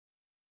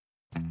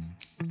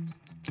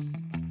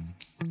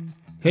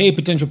Hey,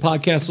 potential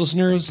podcast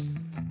listeners,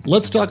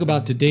 let's talk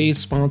about today's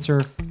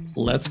sponsor,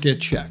 Let's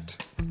Get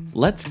Checked.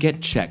 Let's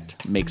Get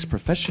Checked makes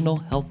professional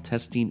health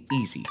testing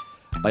easy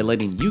by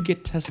letting you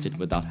get tested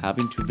without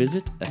having to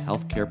visit a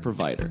healthcare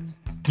provider.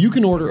 You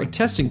can order a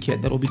testing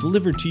kit that will be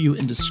delivered to you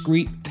in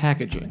discreet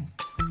packaging.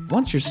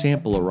 Once your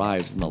sample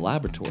arrives in the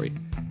laboratory,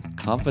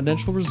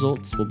 confidential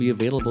results will be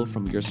available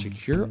from your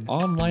secure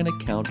online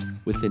account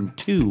within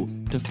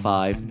 2 to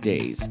 5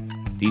 days.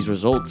 These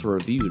results are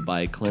reviewed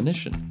by a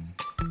clinician,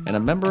 and a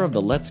member of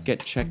the Let's Get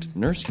Checked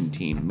nursing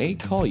team may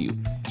call you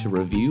to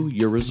review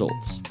your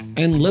results.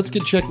 And Let's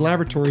Get Checked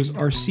laboratories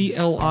are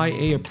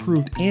CLIA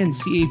approved and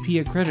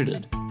CAP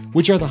accredited,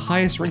 which are the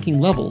highest ranking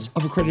levels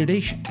of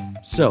accreditation.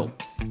 So,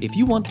 if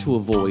you want to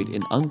avoid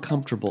an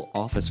uncomfortable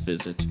office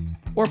visit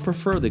or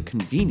prefer the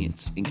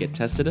convenience and get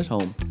tested at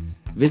home,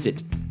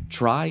 visit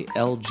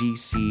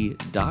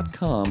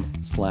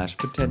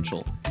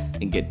trylgc.com/potential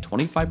and get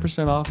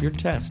 25% off your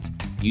test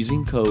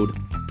using code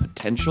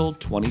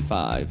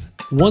POTENTIAL25.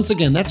 Once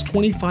again, that's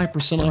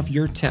 25% off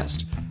your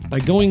test by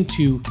going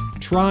to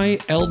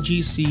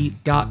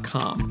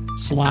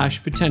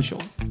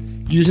trylgc.com/potential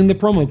using the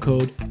promo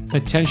code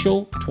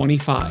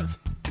POTENTIAL25.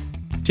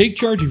 Take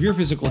charge of your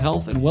physical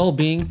health and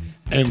well-being,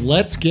 and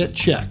let's get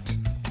checked.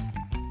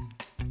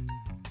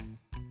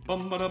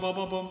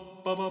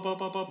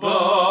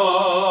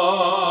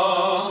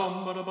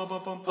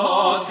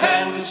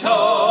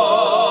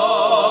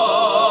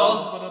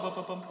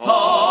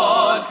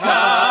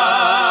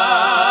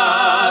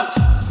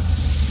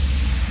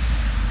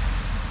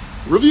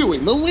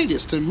 Reviewing the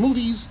latest in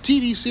movies,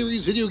 TV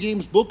series, video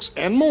games, books,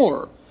 and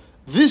more.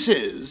 This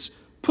is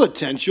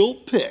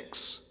Potential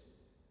Picks.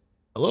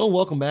 Hello and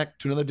welcome back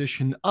to another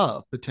edition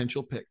of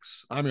Potential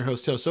Picks. I'm your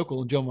host, Teo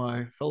Sokol, and Joe,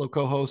 my fellow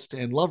co-host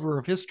and lover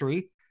of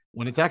history,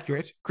 when it's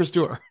accurate, Chris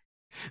Dewar.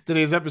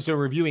 Today's episode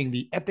reviewing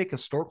the epic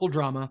historical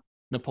drama,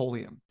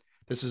 Napoleon.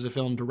 This is a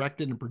film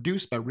directed and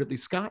produced by Ridley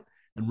Scott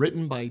and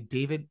written by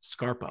David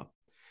Scarpa.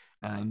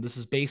 And this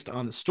is based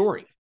on the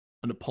story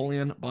of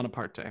Napoleon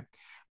Bonaparte.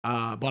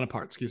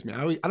 Excuse me.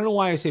 I don't know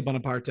why I say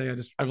Bonaparte. I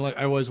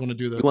always want to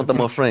do the. You want the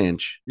more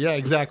French. Yeah,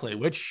 exactly.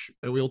 Which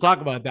we'll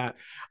talk about that.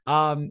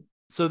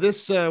 So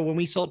this, when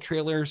we saw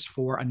trailers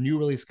for a new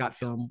Ridley Scott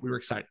film, we were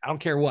excited. I don't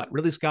care what.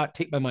 Ridley Scott,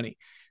 take my money.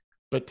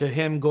 But to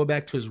him, go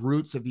back to his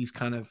roots of these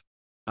kind of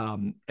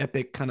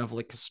epic, kind of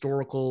like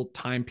historical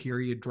time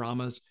period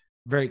dramas,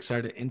 very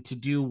excited. And to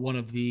do one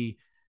of the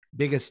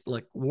biggest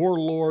like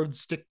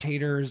warlords,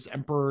 dictators,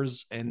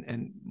 emperors,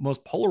 and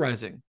most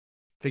polarizing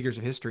figures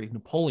of history,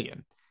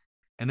 Napoleon,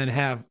 and then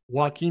have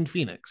Joaquin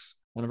Phoenix,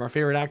 one of our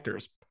favorite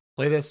actors,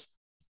 play this.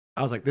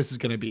 I was like, this is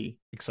going to be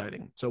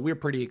exciting. So we're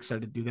pretty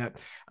excited to do that.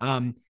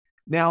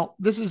 Now,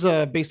 this is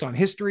based on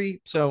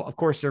history. So, of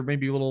course, there may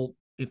be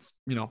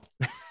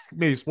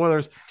maybe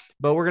spoilers,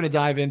 but we're going to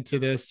dive into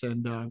this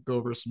and go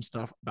over some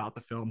stuff about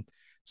the film.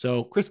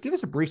 So, Chris, give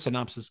us a brief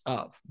synopsis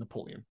of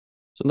Napoleon.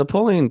 So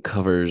Napoleon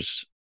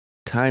covers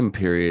time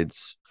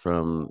periods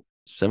from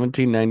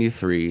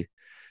 1793.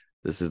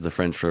 This is the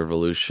French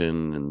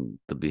Revolution and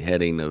the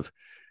beheading of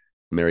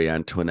Marie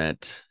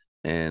Antoinette,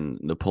 and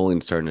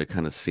Napoleon starting to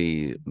kind of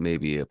see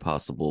maybe a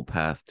possible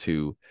path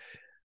to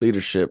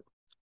leadership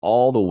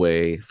all the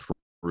way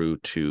through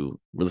to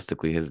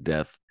realistically his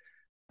death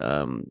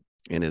in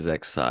his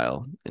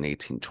exile in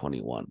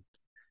 1821.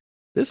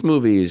 This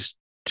movie is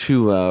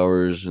 2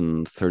 hours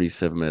and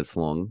 37 minutes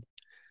long.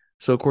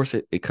 So, of course,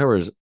 it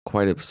covers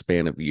quite a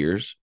span of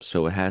years.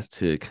 So it has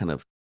to kind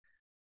of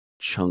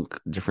chunk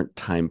different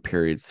time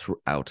periods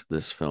throughout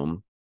this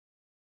film.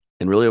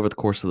 And really over the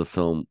course of the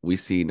film, we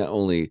see not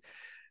only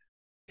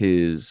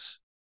his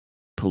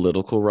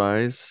political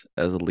rise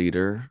as a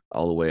leader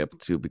all the way up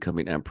to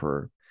becoming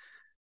emperor.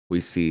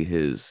 We see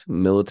his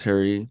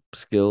military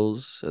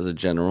skills as a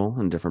general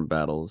in different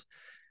battles.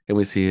 And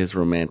we see his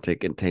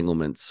romantic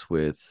entanglements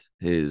with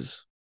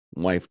his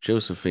wife,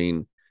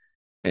 Josephine,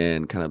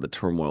 and kind of the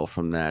turmoil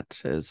from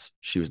that as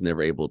she was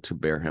never able to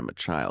bear him a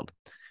child.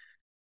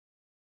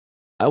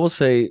 I will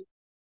say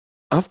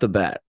off the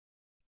bat,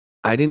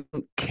 I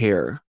didn't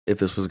care if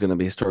this was going to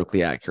be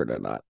historically accurate or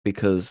not,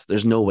 because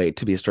there's no way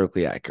to be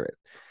historically accurate.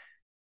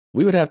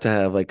 We would have to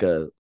have like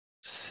a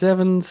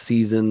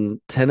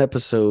 7-season,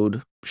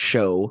 10-episode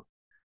show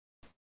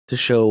to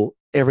show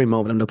every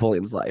moment of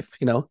Napoleon's life,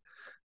 you know?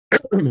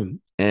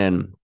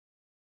 And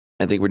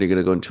I think we're going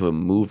to go into a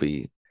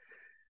movie,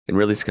 and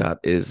Ridley Scott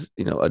is,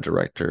 a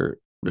director.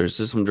 There's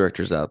just some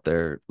directors out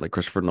there like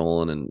Christopher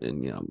Nolan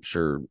and I'm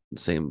sure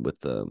same with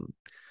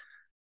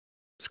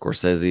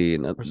Scorsese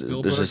and there's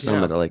just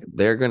some that are like,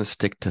 they're going to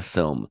stick to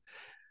film.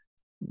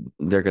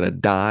 They're going to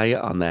die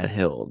on that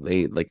hill.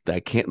 I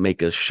can't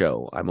make a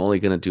show. I'm only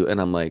going to do, and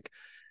I'm like,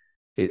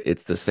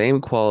 it's the same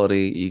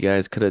quality. You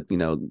guys could have,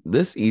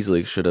 this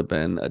easily should have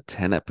been a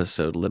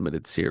 10-episode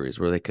limited series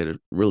where they could have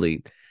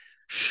really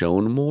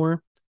shown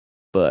more.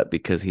 But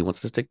because he wants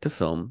to stick to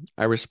film,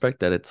 I respect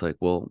that. It's like,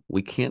 well,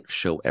 we can't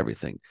show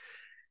everything.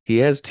 He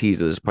has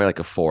teased that there's probably like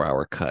a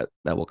 4-hour cut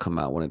that will come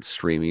out when it's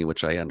streaming,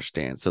 which I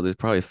understand. So they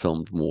probably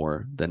filmed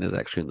more than is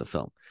actually in the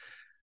film.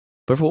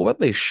 But for what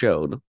they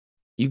showed,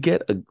 you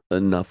get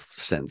enough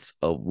sense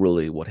of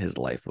really what his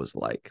life was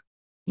like.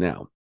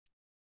 Now,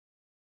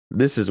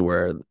 this is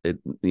where it,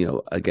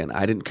 again,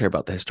 I didn't care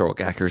about the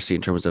historical accuracy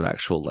in terms of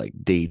actual like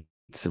dates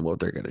and what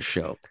they're going to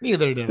show.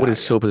 Neither did What I.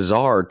 is Yeah. so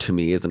bizarre to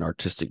me as an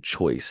artistic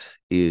choice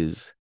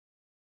is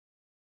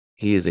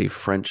he is a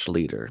French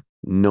leader.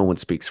 No one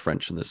speaks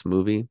French in this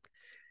movie.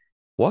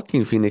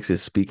 Joaquin Phoenix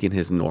is speaking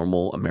his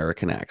normal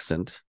American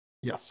accent.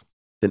 Yes.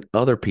 Then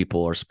other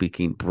people are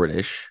speaking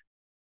British.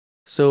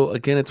 So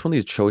again, it's one of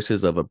these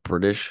choices of a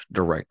British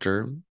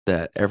director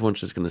that everyone's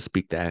just going to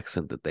speak the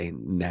accent that they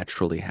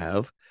naturally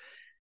have.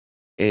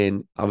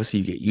 And obviously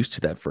you get used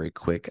to that very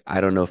quick.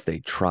 I don't know if they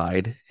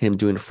tried him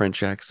doing a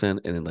French accent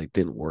and it like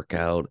didn't work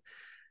out.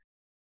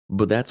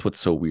 But that's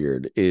what's so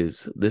weird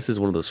is this is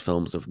one of those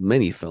films of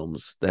many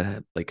films that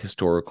have like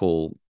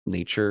historical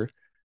nature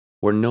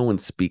where no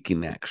one's speaking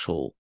the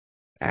actual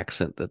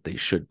accent that they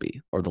should be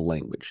or the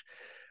language.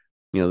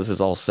 This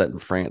is all set in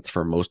France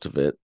for most of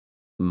it,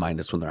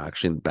 minus when they're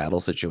actually in battle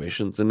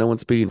situations and no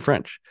one's speaking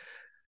French.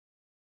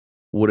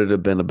 Would it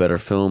have been a better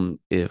film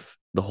if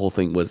the whole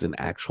thing was in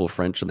actual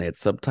French and they had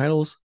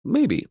subtitles?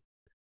 Maybe.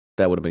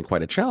 That would have been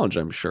quite a challenge,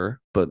 I'm sure.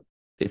 But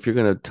if you're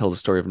going to tell the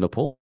story of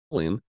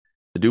Napoleon,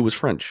 the dude was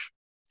French.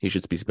 He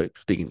should be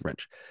speaking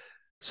French.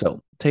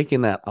 So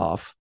taking that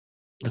off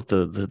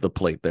the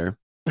plate there,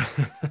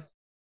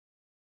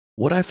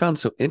 what I found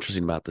so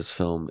interesting about this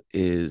film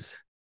is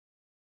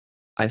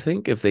I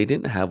think if they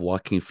didn't have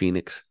Joaquin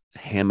Phoenix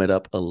ham it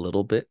up a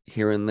little bit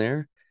here and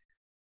there,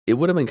 it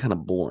would have been kind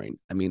of boring.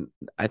 I mean,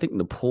 I think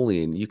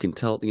Napoleon, you can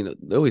tell,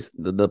 always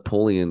the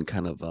Napoleon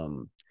kind of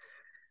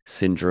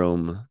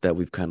syndrome that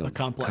we've kind A of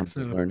come complex.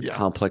 to learn, Yeah.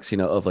 complex,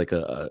 of like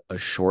a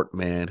short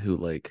man who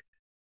like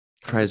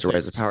tries to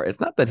rise to Compensates. power. It's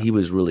not that Yeah. he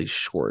was really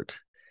short.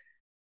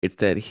 It's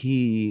that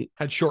he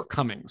Had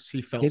shortcomings. He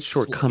had felt yeah.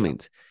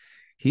 shortcomings.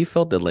 He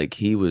felt that like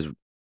he was,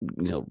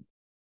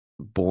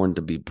 born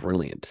to be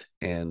brilliant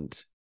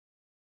and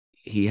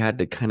he had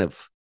to kind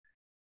of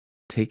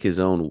take his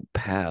own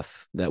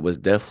path that was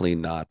definitely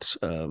not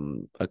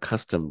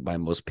accustomed by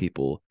most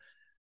people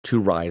to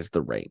rise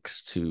the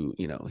ranks to,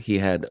 he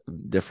had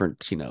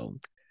different,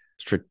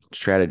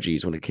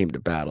 strategies when it came to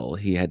battle.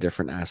 He had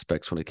different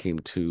aspects when it came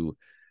to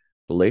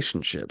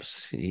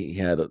relationships. He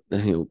had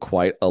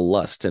quite a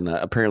lust, and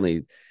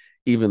apparently,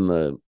 even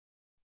the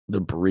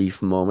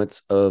brief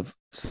moments of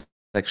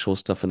sexual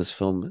stuff in this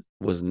film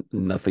was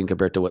nothing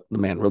compared to what the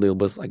man really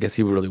was. I guess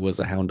he really was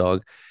a hound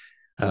dog.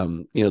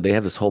 They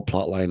have this whole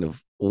plot line of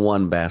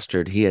one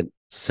bastard. He had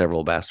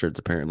several bastards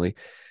apparently.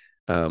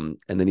 And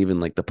then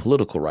even like the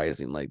political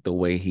rising, like the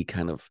way he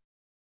kind of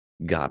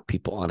got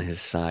people on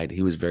his side.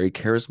 He was very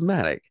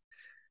charismatic.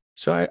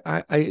 So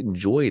I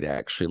enjoyed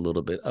actually a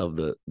little bit of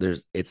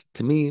it's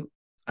to me,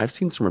 I've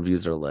seen some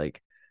reviews that are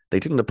like, they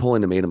took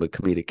Napoleon and made him a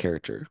comedic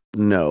character.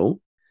 No,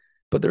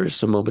 but there are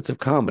some moments of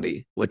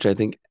comedy, which I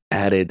think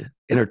added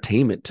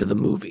entertainment to the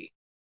movie.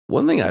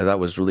 One thing I thought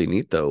was really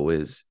neat though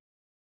is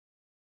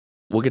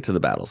we'll get to the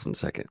battles in a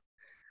second.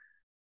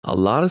 A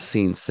lot of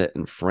scenes set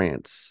in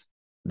France,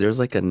 there's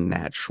like a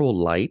natural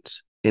light,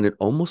 and it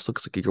almost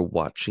looks like you're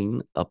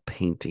watching a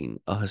painting,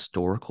 a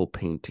historical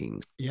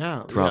painting Yeah.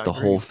 Yeah. throughout the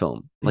whole Agreed.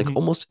 film. Like Mm-hmm.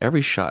 almost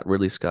every shot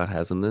Ridley Scott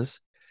has in this,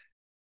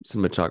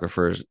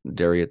 cinematographer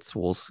Darius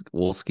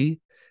Wolski,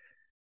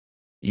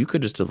 you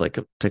could just have like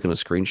taken a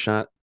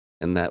screenshot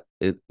and that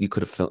you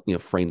could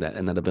have framed that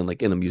and that'd have been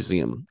like in a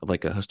museum of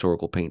like a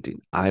historical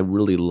painting. I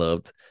really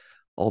loved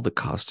all the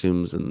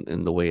costumes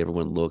and the way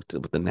everyone looked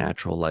with the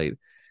natural light.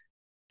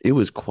 It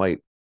was quite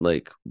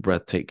like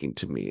breathtaking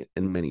to me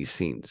in many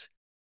scenes.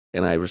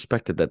 And I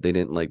respected that they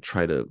didn't like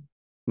try to,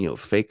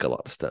 fake a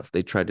lot of stuff.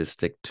 They tried to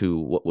stick to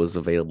what was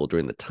available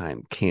during the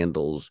time,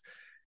 candles,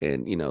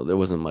 and there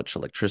wasn't much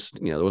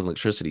electricity, there wasn't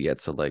electricity yet.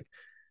 So like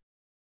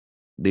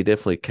they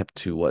definitely kept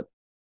to what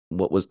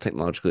was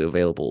technologically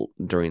available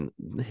during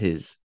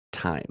his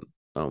time,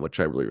 which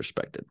I really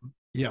respected.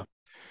 Yeah.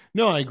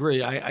 No, I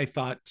agree. I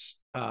thought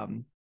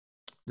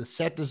the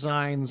set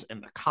designs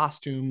and the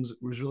costumes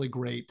was really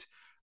great.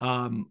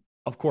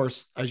 Of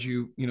course, as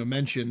you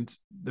mentioned,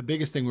 the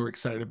biggest thing we were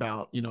excited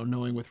about,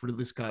 knowing with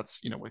Ridley Scott's,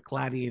 with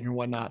Gladiator and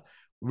whatnot,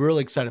 we're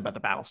really excited about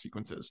the battle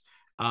sequences.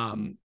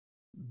 Um,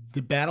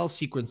 the battle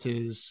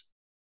sequences,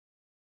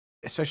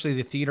 especially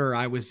the theater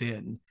I was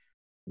in,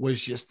 was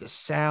just the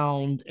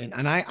sound,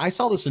 and I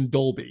saw this in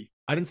Dolby.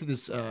 I didn't see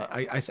this.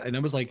 And I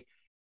was like,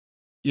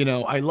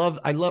 I love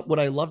what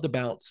I loved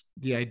about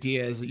the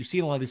idea is that you see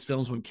in a lot of these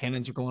films when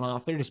cannons are going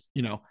off, they're just,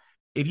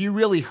 if you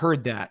really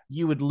heard that,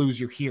 you would lose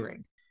your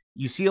hearing.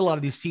 You see a lot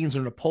of these scenes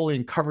where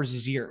Napoleon covers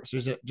his ears.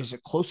 There's just a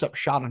close up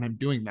shot on him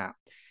doing that,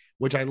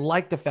 which I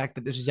like the fact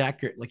that this is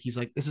accurate. Like he's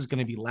like, this is going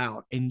to be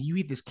loud. And you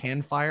eat this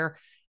can fire,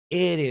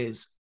 it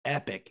is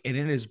epic and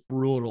it is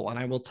brutal. And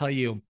I will tell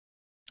you,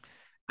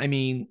 I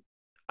mean,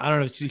 I don't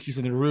know if he's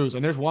in the ruse.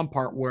 And there's one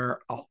part where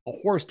a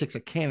horse takes a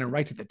cannon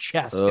right to the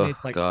chest, and Oh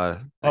it's like,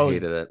 God, I oh, it's,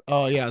 hated it.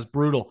 oh yeah, it's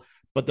brutal.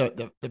 But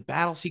the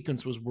battle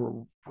sequences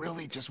were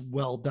really just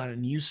well done,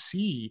 and you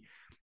see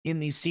in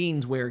these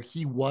scenes where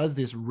he was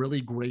this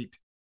really great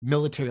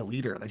military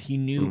leader, that he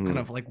knew kind Mhm.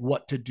 of like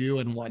what to do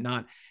and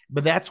whatnot.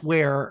 But that's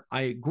where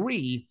I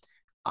agree.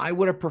 I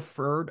would have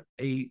preferred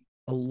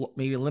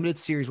maybe a limited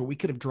series where we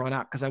could have drawn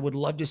out, because I would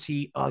love to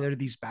see other of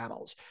these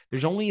battles.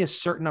 There's only a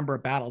certain number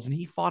of battles, and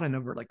he fought in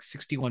over like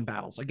 61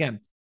 battles. Again,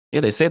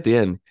 Yeah, they say at the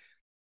end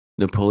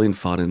Napoleon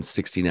fought in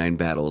 69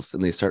 battles,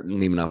 and they start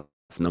naming off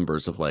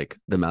numbers of like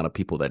the amount of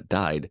people that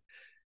died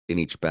in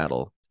each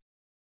battle.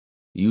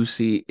 You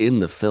see in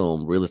the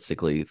film,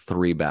 realistically,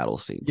 3 battle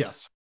scenes.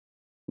 yes,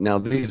 Now,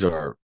 these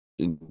are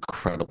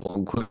incredible,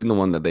 including the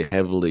one that they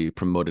heavily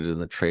promoted in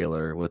the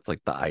trailer with like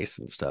the ice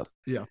and stuff.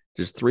 yeah,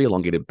 There's 3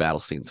 elongated battle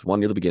scenes, one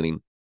near the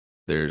beginning,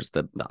 there's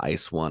the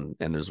ice one,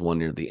 and there's one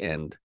near the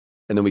end.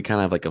 And then we kind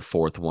of have like a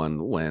fourth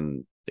one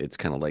when it's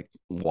kind of like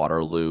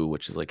Waterloo,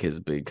 which is like his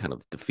big kind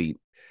of defeat.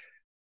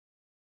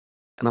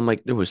 And I'm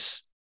like, there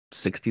was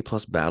 60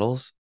 plus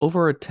battles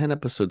over a 10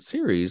 episode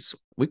series.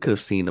 We could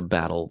have seen a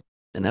battle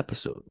an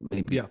episode.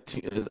 Maybe yeah,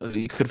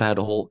 you could have had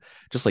a whole,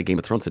 just like Game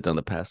of Thrones had done in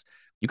the past.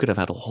 You could have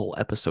had a whole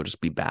episode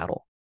just be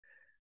battle,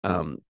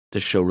 to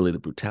show really the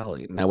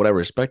brutality. Now, what I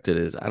respected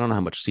is I don't know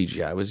how much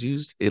CGI was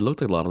used. It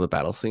looked like a lot of the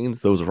battle scenes;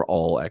 those were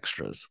all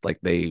extras. Like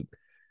they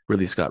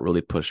really Scott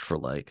really pushed for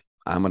like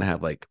I'm gonna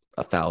have like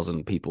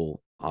 1,000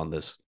 people on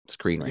this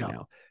screen right yeah.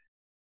 now,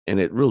 and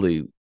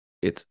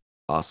it's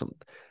awesome.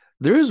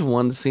 There is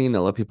one scene that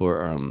a lot of people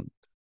are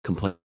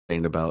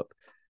complaining about,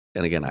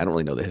 and again, I don't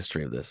really know the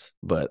history of this,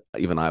 but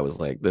even I was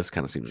like, this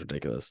kind of seems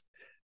ridiculous.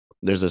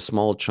 There's a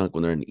small chunk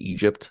when they're in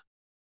Egypt,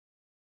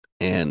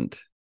 and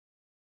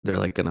they're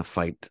like gonna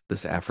fight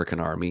this African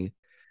army,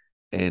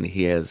 and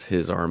he has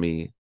his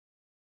army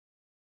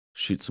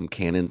shoot some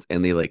cannons,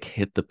 and they like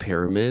hit the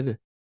pyramid,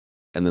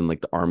 and then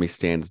like the army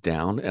stands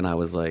down, and I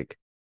was like,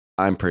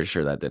 I'm pretty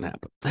sure that didn't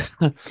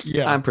happen.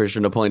 Yeah. I'm pretty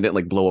sure Napoleon didn't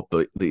like blow up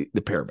the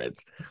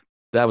pyramids.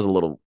 That was a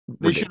little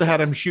They should have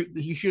had him ridiculous.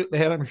 shoot. He should. They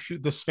had him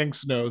shoot the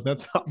Sphinx nose.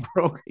 That's how it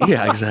broke.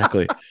 Yeah,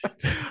 exactly.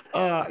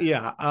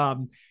 Yeah.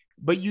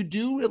 But you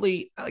do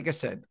really, like I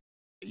said,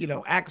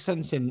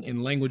 accents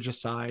and language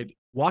aside,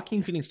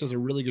 Joaquin Phoenix does a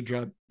really good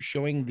job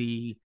showing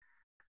the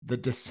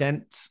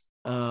descent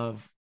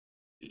of,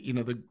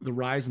 the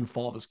rise and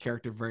fall of his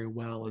character very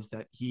well. Is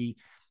that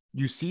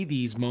you see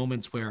these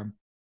moments where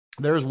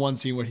there's one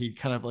scene where he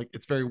kind of like,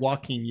 it's very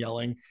Joaquin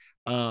yelling,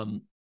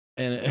 um,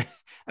 and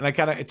and I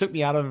kind of, it took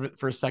me out of it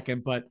for a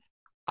second, but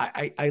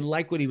I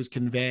like what he was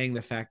conveying,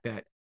 the fact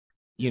that,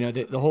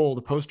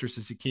 the poster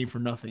says he came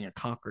from nothing and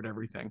conquered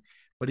everything,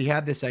 but he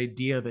had this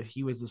idea that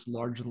he was this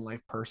larger than life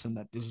person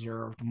that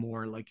deserved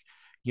more, like,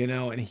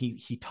 and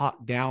he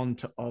talked down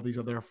to all these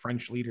other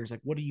French leaders,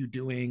 like, what are you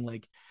doing,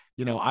 like,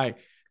 I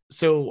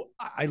so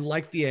I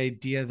like the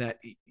idea that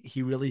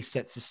he really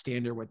sets the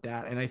standard with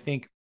that. And I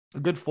think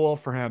a good foil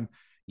for him,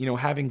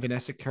 having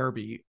Vanessa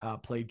Kirby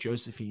play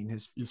Josephine,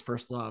 his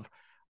first love.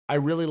 I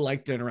really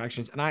liked the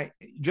interactions, and I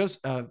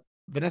just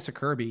Vanessa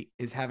Kirby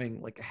is having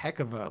like a heck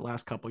of a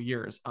last couple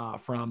years,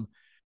 from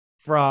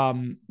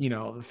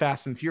the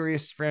Fast and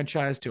Furious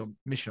franchise to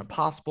Mission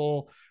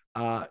Impossible.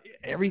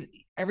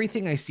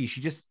 Everything I see, she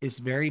just is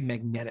very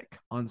magnetic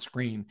on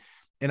screen,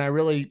 and I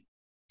really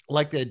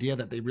like the idea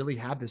that they really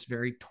had this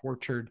very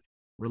tortured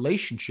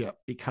relationship,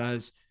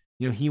 because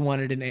he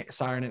wanted a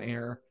siren and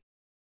air,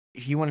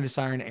 he wanted a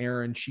siren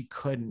air, and she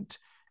couldn't,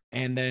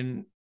 and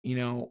then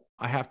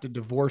I have to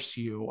divorce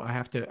you, I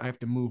have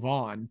to move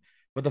on.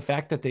 But the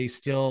fact that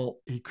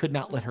he could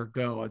not let her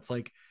go, it's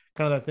like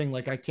kind of that thing,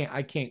 like, I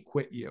can't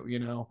quit you,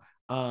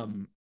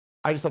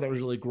 I just thought that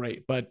was really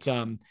great. But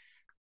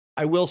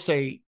I will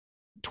say,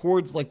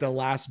 towards like the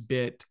last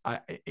bit,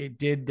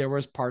 there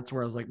was parts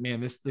where I was like,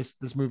 man,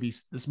 this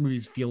movie's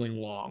feeling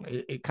long.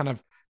 It kind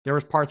of, there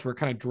was parts where it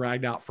kind of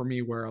dragged out for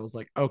me, where I was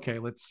like, okay,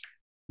 let's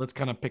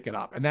kind of pick it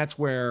up. And that's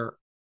where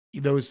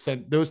those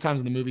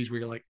times in the movies where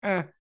you're like,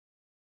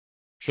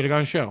 should have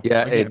gone to show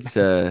Yeah,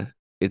 again.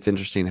 it's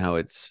interesting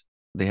how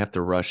they have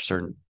to rush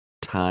certain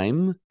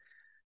time,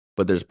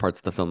 but there's parts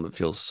of the film that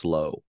feel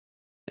slow.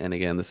 And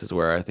again, this is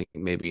where I think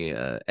maybe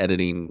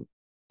editing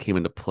came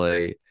into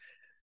play.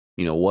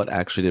 What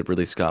actually did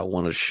Ridley Scott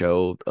want to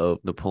show of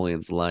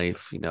Napoleon's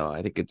life?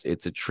 I think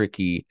it's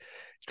tricky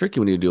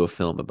when you do a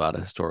film about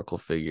a historical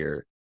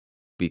figure,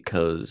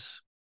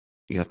 because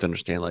you have to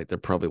understand, like, there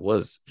probably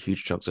was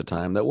huge chunks of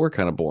time that were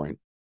kind of boring,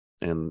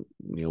 and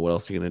what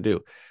else are you going to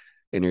do?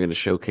 And you're going to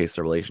showcase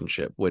the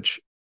relationship,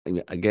 which,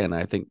 again,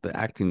 I think the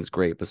acting's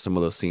great, but some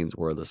of those scenes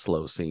were the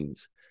slow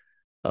scenes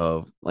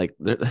of like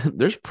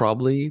there's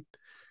probably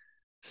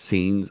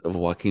scenes of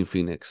Joaquin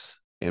Phoenix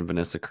and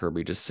Vanessa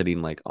Kirby just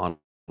sitting like on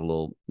a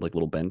little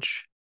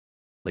bench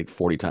like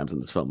 40 times in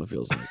this film. It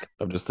feels like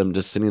of just them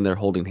just sitting there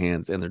holding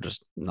hands, and they're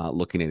just not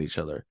looking at each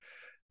other.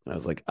 And I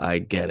was like, I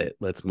get it.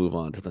 Let's move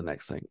on to the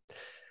next thing.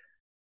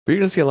 But you're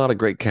gonna see a lot of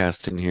great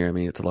cast in here. I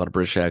mean, it's a lot of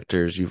British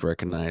actors you've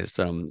recognized.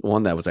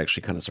 One that was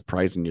actually kind of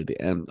surprising near the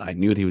end. I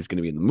knew that he was going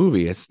to be in the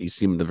movie. As you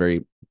see him in the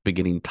very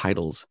beginning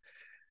titles.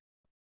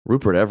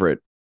 Rupert Everett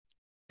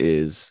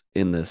is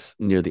in this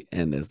near the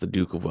end as the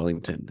Duke of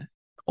Wellington,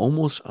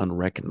 almost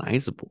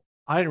unrecognizable.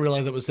 I didn't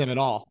realize it was him at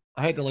all.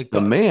 I had to like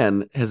The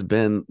man has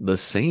been the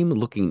same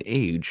looking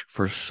age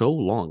for so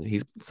long.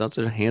 He's such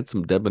a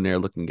handsome, debonair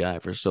looking guy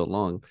for so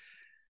long.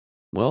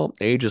 Well,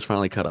 age has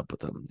finally caught up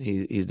with him.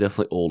 He's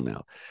definitely old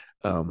now.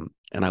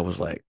 And I was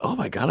like, oh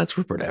my God, that's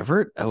Rupert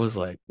Everett. I was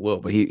like, whoa,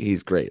 but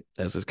he's great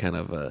as this kind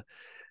of a,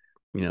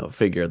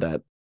 figure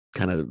that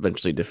kind of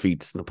eventually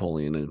defeats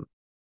Napoleon.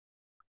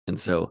 And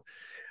so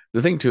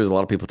the thing too is a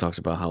lot of people talks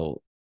about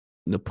how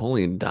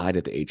Napoleon died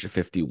at the age of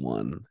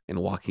 51 and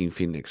Joaquin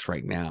Phoenix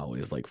right now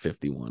is like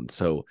 51.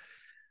 So,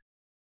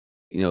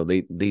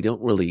 they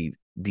don't really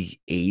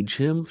de-age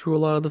him through a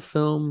lot of the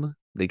film.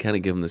 They kind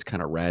of give him this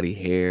kind of ratty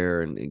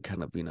hair and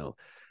kind of,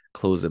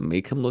 clothes that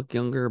make him look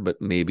younger.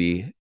 But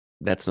maybe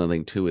that's another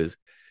thing too, is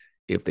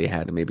if they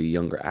had maybe a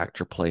younger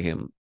actor play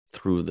him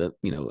through the,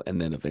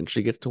 and then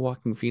eventually gets to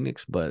Joaquin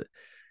Phoenix. But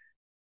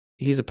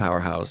he's a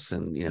powerhouse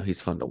and,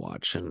 he's fun to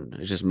watch. And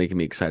it's just making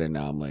me excited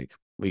now. I'm like,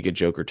 we get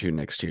Joker 2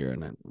 next year,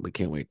 and we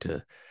can't wait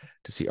to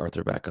see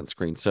Arthur back on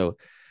screen. So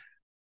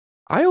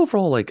I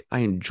overall I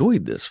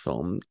enjoyed this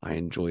film. I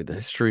enjoyed the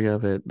history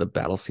of it. The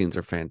battle scenes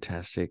are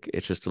fantastic.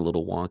 It's just a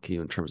little wonky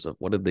in terms of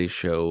what did they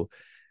show,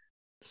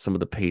 some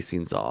of the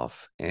pacing's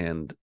off,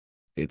 and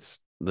it's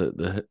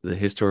the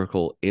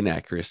historical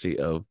inaccuracy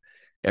of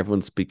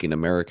everyone speaking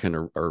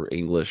American or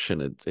English,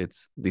 and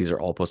it's these are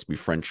all supposed to be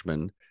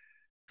Frenchmen,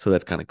 so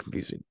that's kind of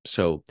confusing.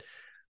 So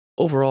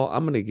overall,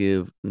 I'm going to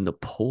give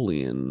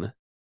Napoleon.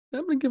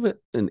 I'm going to give it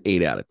an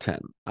 8 out of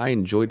 10. I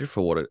enjoyed it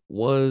for what it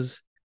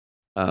was.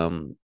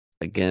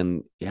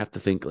 Again, you have to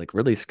think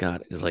Ridley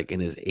Scott is in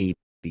his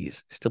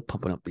 80s, still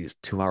pumping up these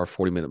 2-hour,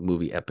 40-minute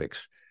movie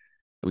epics.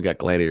 We got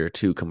Gladiator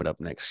 2 coming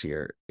up next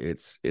year.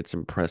 It's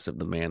impressive.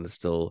 The man is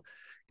still,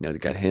 you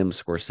got him,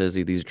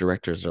 Scorsese. These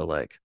directors are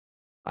like,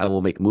 I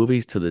will make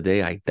movies to the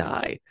day I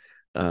die.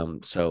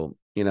 So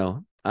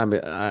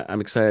I'm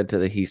excited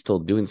that he's still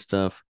doing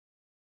stuff.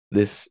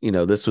 This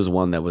was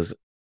one that was,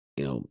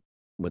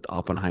 with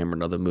Oppenheimer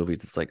and other movies.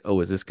 It's like, oh,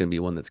 is this going to be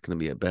one that's going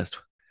to be a best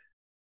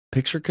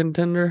picture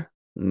contender?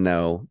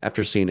 No.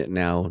 After seeing it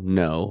now,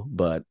 no,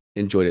 but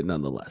enjoyed it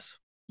nonetheless.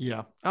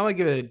 Yeah, I would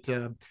give it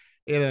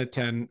 8 out of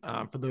 10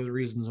 for those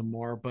reasons and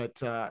more. But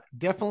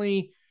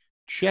definitely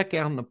check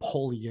out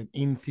Napoleon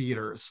in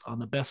theaters on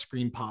the best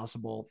screen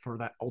possible for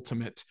that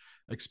ultimate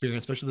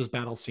experience, especially those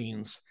battle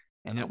scenes.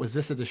 And that was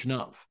this edition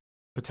of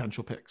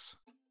Potential Picks.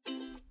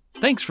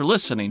 Thanks for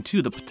listening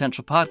to the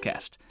Potential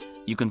Podcast.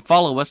 You can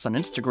follow us on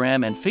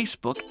Instagram and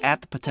Facebook at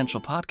the Potential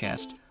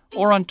Podcast,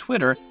 or on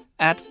Twitter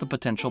at the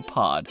Potential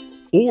Pod.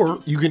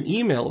 Or you can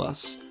email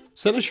us.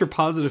 Send us your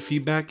positive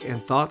feedback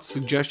and thoughts,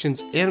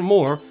 suggestions, and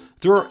more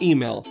through our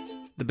email,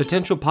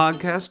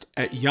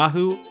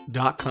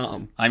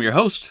 thepotentialpodcast@yahoo.com. I'm your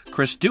host,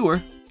 Chris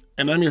Dewar.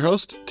 And I'm your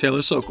host,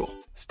 Taylor Sokol.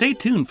 Stay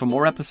tuned for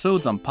more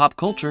episodes on pop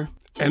culture,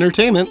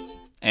 Entertainment,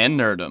 and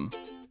nerdom.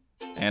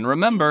 And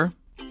remember,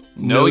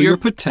 know your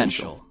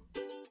potential.